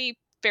actually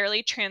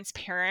fairly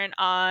transparent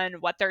on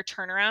what their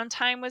turnaround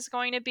time was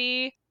going to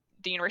be.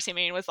 The University of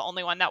Maine was the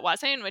only one that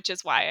wasn't, which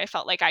is why I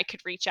felt like I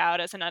could reach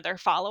out as another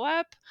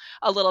follow-up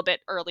a little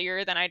bit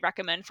earlier than I'd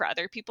recommend for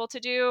other people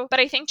to do. But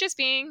I think just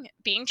being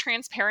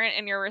transparent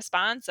in your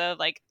response of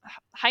like,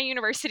 hi,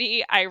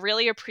 university, I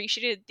really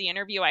appreciated the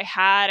interview I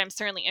had. I'm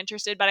certainly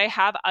interested, but I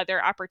have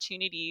other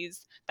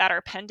opportunities that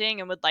are pending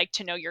and would like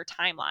to know your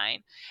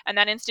timeline. And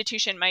that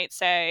institution might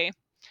say,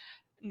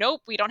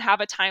 nope, we don't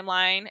have a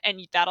timeline, and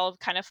that'll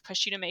kind of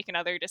push you to make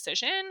another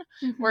decision.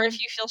 Or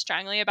if you feel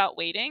strongly about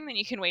waiting, then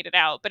you can wait it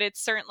out. But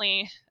it's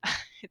certainly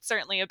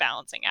a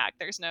balancing act.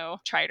 There's no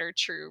tried or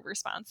true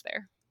response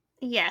there.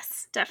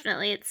 Yes,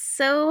 definitely. It's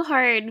so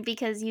hard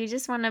because you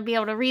just want to be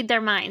able to read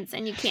their minds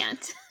and you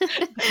can't.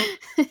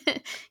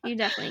 You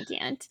definitely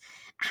can't.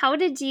 How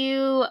did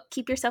you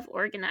keep yourself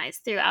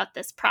organized throughout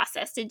this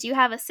process? Did you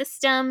have a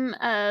system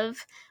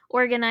of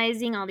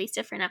organizing all these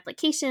different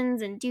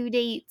applications and due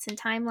dates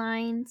and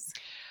timelines?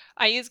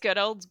 I use good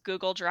old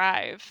Google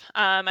Drive,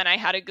 and I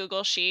had a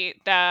Google sheet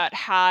that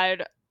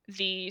had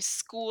the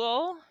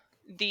school,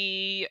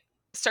 the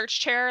search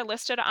chair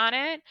listed on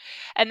it,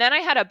 and then I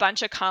had a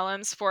bunch of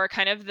columns for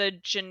kind of the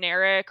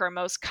generic or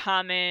most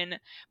common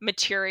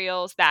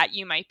materials that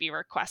you might be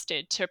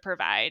requested to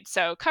provide.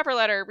 So cover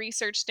letter,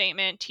 research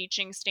statement,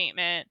 teaching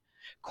statement,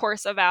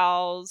 course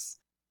evals,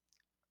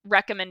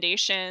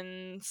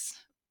 recommendations,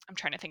 I'm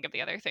trying to think of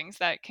the other things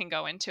that can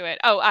go into it.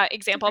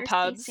 Example Diversity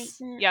pubs.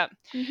 statement. Yep.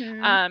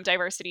 Mm-hmm.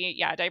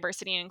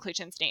 Diversity and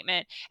inclusion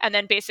statement. And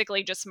then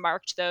basically just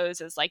marked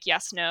those as like,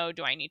 yes, no,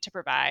 do I need to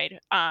provide?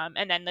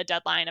 And then the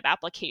deadline of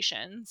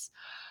applications.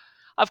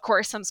 Of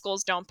course, some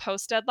schools don't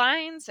post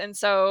deadlines. And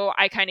so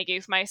I kind of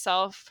gave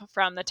myself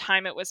from the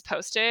time it was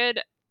posted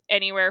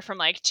anywhere from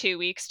like 2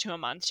 weeks to a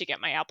month to get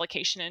my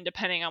application in,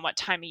 depending on what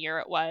time of year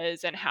it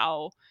was and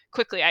how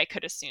quickly I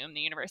could assume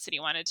the university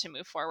wanted to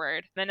move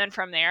forward. And then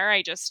from there,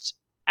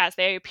 as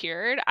they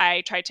appeared,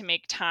 I tried to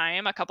make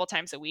time a couple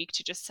times a week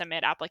to just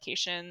submit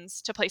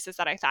applications to places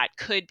that I thought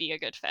could be a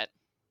good fit.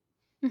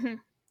 Mm-hmm.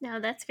 No,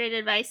 that's great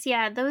advice.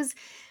 Yeah, those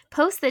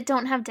posts that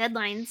don't have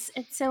deadlines,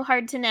 it's so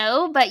hard to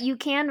know, but you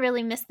can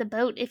really miss the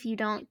boat if you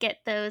don't get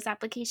those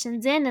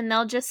applications in and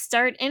they'll just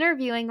start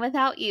interviewing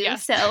without you.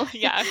 Yes. So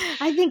Yeah.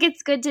 I think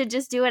it's good to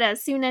just do it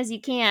as soon as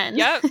you can.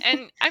 Yep.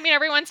 And I mean,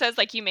 everyone says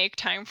like you make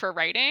time for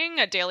writing.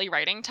 A daily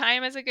writing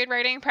time is a good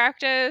writing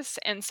practice.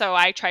 And so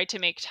I tried to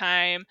make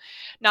time,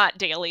 not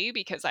daily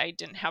because I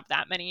didn't have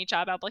that many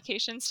job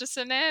applications to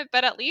submit,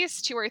 but at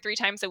least 2 or 3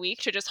 times a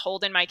week to just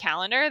hold in my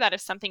calendar that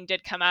if something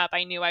did come up,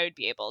 I knew I would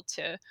be able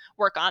to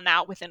work on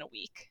that within a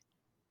week.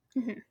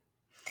 Mm-hmm.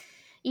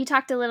 You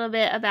talked a little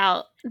bit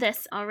about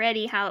this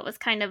already, how it was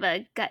kind of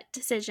a gut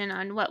decision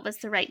on what was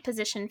the right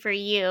position for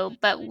you,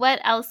 but what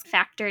else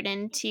factored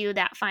into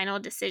that final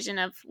decision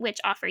of which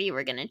offer you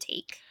were going to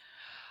take?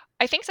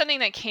 I think something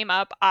that came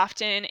up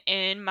often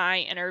in my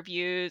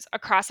interviews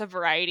across a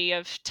variety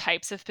of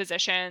types of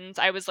positions,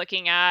 I was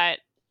looking at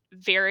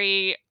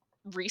very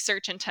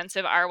research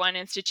intensive R1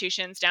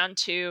 institutions down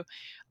to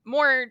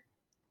more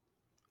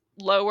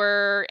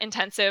lower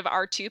intensive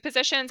R2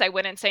 positions. I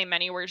wouldn't say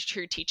many were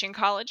true teaching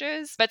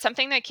colleges, but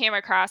something that came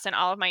across in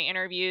all of my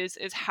interviews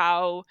is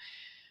how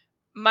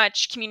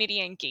much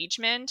community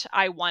engagement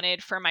I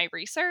wanted for my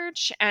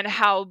research and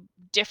how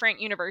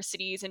different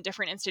universities and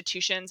different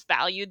institutions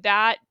valued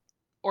that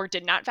or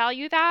did not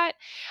value that.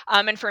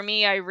 And for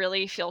me, I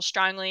really feel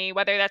strongly,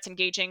 whether that's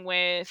engaging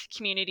with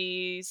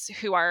communities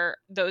who are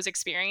those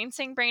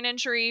experiencing brain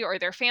injury or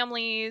their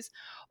families,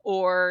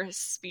 or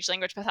speech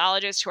language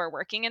pathologists who are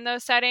working in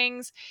those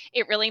settings,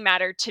 it really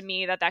mattered to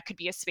me that that could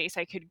be a space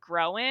I could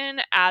grow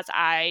in as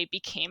I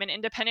became an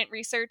independent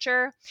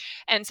researcher.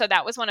 And so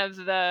that was one of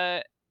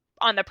the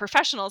on the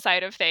professional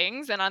side of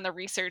things and on the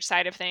research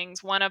side of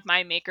things, one of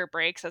my make or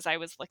breaks as I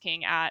was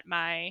looking at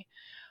my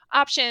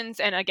options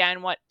and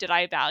again, what did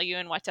I value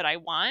and what did I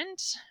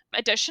want.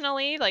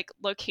 Additionally, like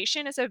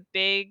location is a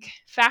big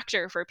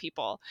factor for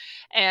people,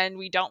 and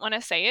we don't want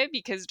to say it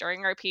because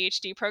during our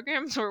PhD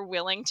programs we're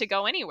willing to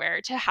go anywhere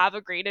to have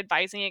a great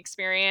advising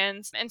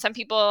experience, and some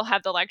people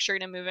have the luxury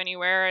to move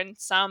anywhere and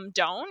some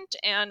don't.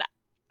 And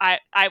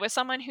I was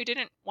someone who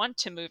didn't want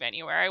to move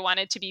anywhere. I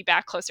wanted to be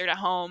back closer to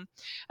home.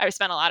 I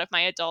spent a lot of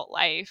my adult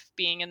life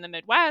being in the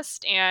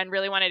Midwest and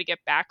really wanted to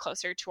get back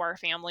closer to our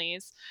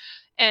families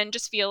and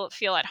just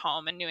feel at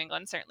home. And New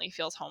England certainly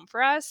feels home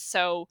for us.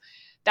 So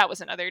that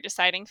was another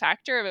deciding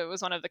factor. It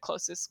was one of the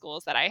closest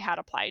schools that I had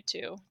applied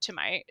to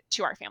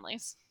our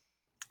families.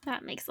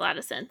 That makes a lot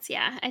of sense.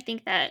 Yeah. I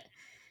think that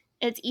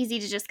it's easy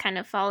to just kind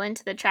of fall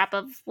into the trap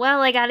of, well,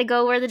 I got to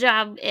go where the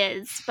job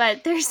is,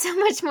 but there's so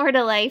much more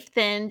to life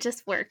than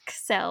just work.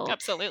 So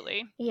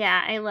Absolutely.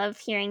 yeah, I love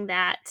hearing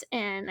that.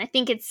 And I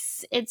think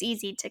it's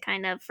easy to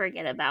kind of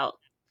forget about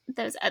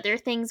those other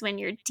things when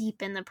you're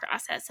deep in the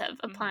process of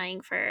applying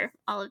for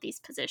all of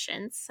these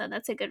positions. So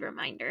that's a good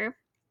reminder.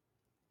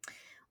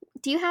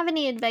 Do you have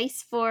any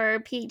advice for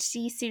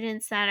PhD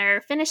students that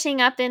are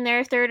finishing up in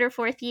their third or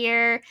fourth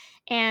year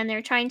and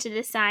they're trying to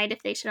decide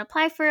if they should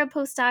apply for a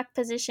postdoc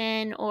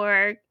position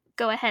or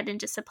go ahead and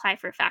just apply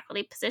for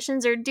faculty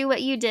positions, or do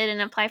what you did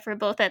and apply for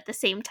both at the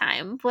same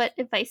time? What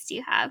advice do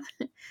you have?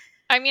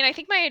 I mean, I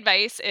think my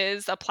advice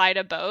is apply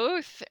to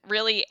both.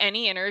 Really,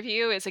 any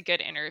interview is a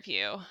good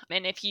interview.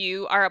 And if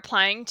you are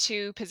applying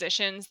to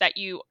positions that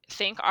you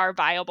think are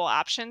viable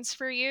options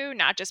for you,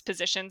 not just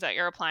positions that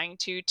you're applying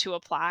to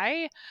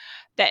apply,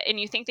 that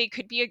and you think they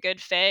could be a good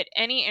fit,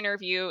 any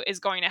interview is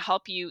going to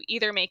help you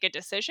either make a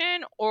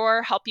decision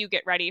or help you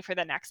get ready for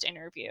the next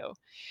interview.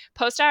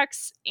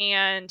 Postdocs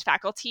and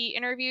faculty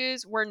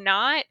interviews were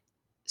not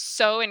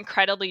so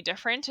incredibly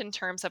different in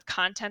terms of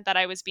content that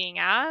I was being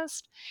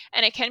asked.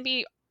 And it can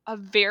be a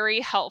very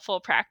helpful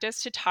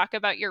practice to talk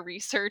about your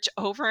research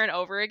over and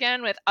over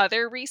again with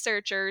other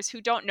researchers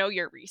who don't know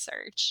your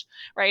research,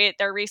 right?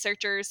 They're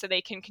researchers so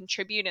they can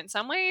contribute in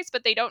some ways,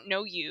 but they don't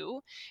know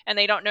you and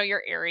they don't know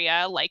your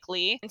area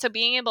likely. And so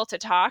being able to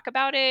talk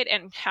about it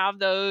and have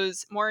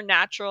those more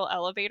natural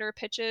elevator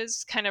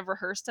pitches kind of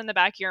rehearsed in the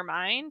back of your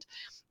mind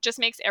just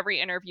makes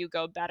every interview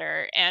go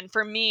better. And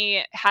for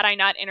me, had I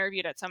not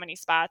interviewed at so many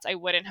spots, I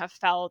wouldn't have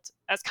felt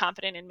as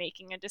confident in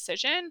making a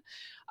decision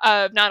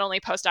of not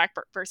only postdoc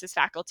versus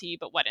faculty,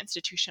 but what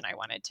institution I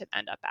wanted to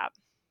end up at.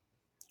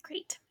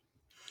 Great.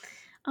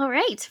 All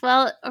right.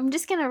 Well, I'm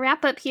just going to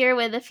wrap up here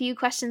with a few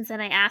questions that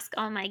I ask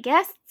all my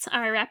guests,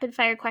 our rapid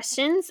fire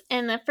questions.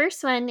 And the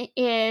first one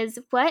is,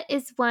 what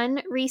is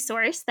one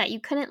resource that you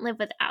couldn't live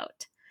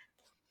without?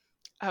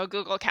 Oh,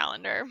 Google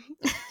Calendar.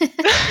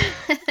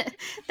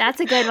 That's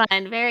a good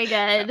one. Very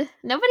good.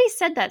 Nobody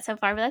said that so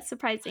far, but that's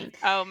surprising.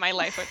 Oh, my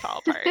life would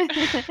fall apart.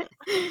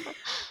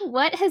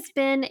 What has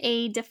been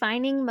a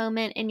defining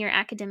moment in your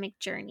academic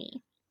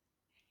journey?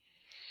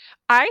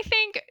 I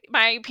think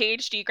my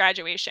PhD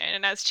graduation,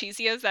 and as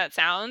cheesy as that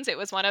sounds, it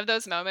was one of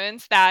those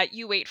moments that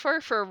you wait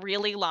for a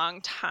really long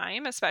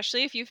time,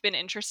 especially if you've been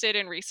interested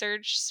in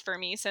research for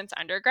me since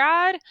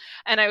undergrad.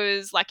 And I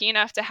was lucky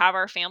enough to have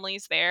our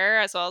families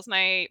there as well as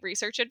my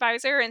research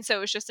advisor. And so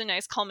it was just a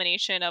nice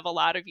culmination of a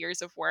lot of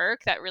years of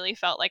work that really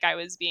felt like I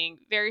was being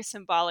very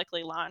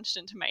symbolically launched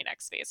into my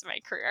next phase of my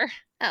career.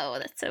 Oh,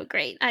 that's so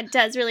great. It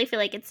does really feel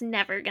like it's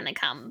never going to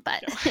come,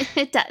 but No.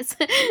 it does.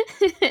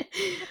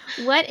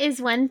 What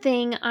is one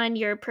thing on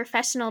your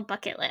professional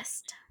bucket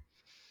list?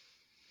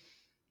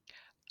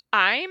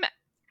 I'm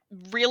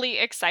really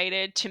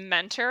excited to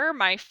mentor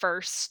my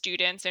first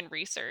students in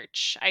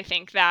research. I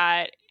think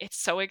that it's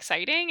so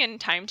exciting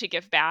and time to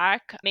give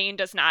back. Maine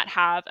does not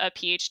have a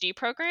PhD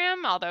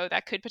program, although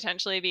that could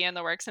potentially be in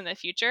the works in the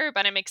future,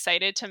 but I'm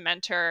excited to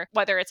mentor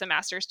whether it's a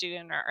master's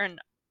student or an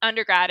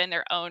undergrad in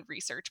their own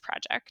research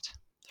project.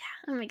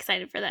 Yeah, I'm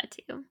excited for that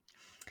too.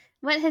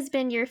 What has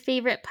been your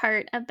favorite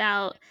part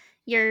about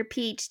your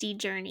PhD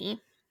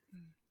journey?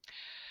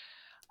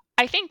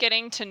 I think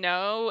getting to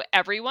know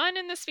everyone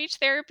in the speech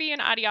therapy and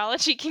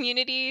audiology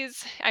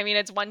communities, I mean,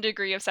 it's one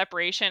degree of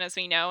separation, as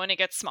we know, and it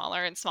gets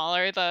smaller and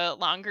smaller the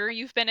longer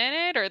you've been in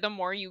it or the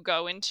more you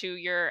go into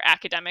your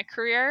academic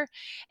career.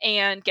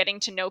 And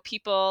getting to know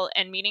people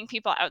and meeting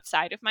people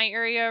outside of my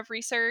area of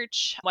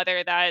research,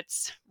 whether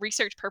that's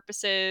research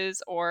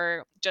purposes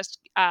or just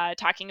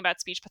talking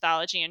about speech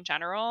pathology in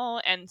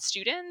general and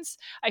students,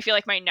 I feel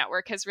like my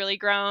network has really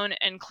grown.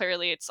 And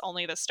clearly, it's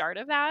only the start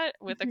of that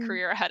with a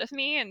career ahead of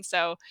me. And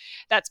so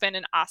that's been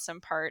an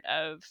awesome part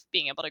of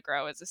being able to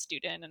grow as a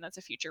student and as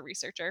a future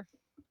researcher.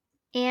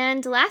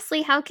 And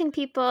lastly, how can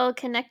people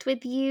connect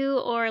with you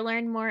or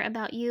learn more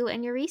about you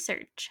and your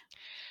research?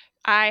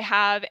 I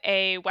have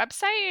a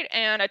website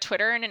and a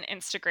Twitter and an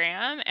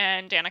Instagram.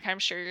 And Danica, I'm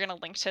sure you're going to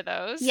link to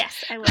those.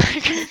 Yes, I will.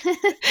 You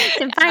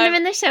can find them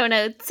in the show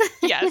notes.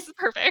 Yes,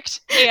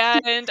 perfect.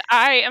 And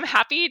I am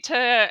happy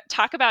to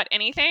talk about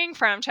anything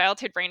from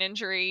childhood brain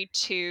injury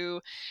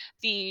to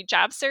the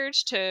job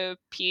search to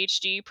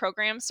PhD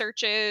program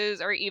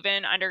searches or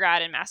even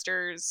undergrad and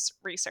master's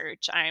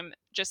research. I'm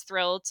just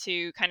thrilled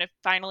to kind of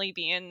finally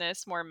be in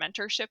this more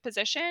mentorship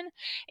position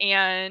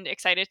and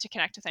excited to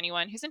connect with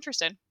anyone who's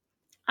interested.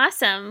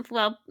 Awesome.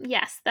 Well,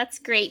 yes, that's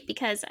great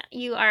because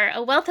you are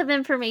a wealth of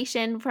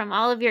information from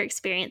all of your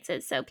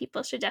experiences. So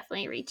people should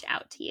definitely reach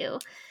out to you.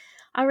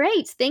 All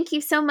right. Thank you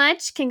so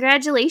much.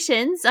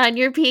 Congratulations on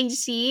your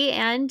PhD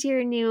and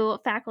your new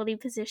faculty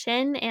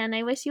position. And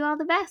I wish you all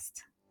the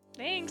best.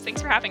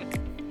 Thanks for having me.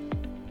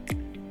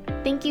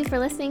 Thank you for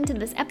listening to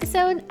this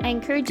episode. I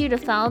encourage you to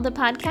follow the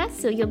podcast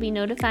so you'll be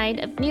notified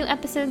of new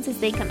episodes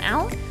as they come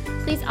out.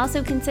 Please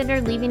also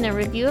consider leaving a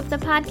review of the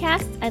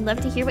podcast. I'd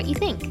love to hear what you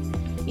think.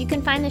 You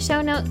can find the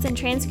show notes and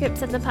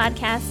transcripts of the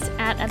podcast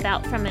at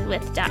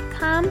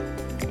aboutfromandwith.com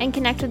and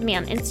connect with me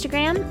on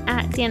Instagram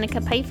at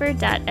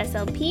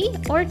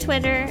danicapfeiffer.slp or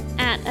Twitter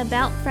at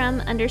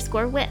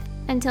aboutfrom_with.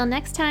 Until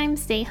next time,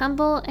 stay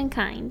humble and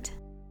kind.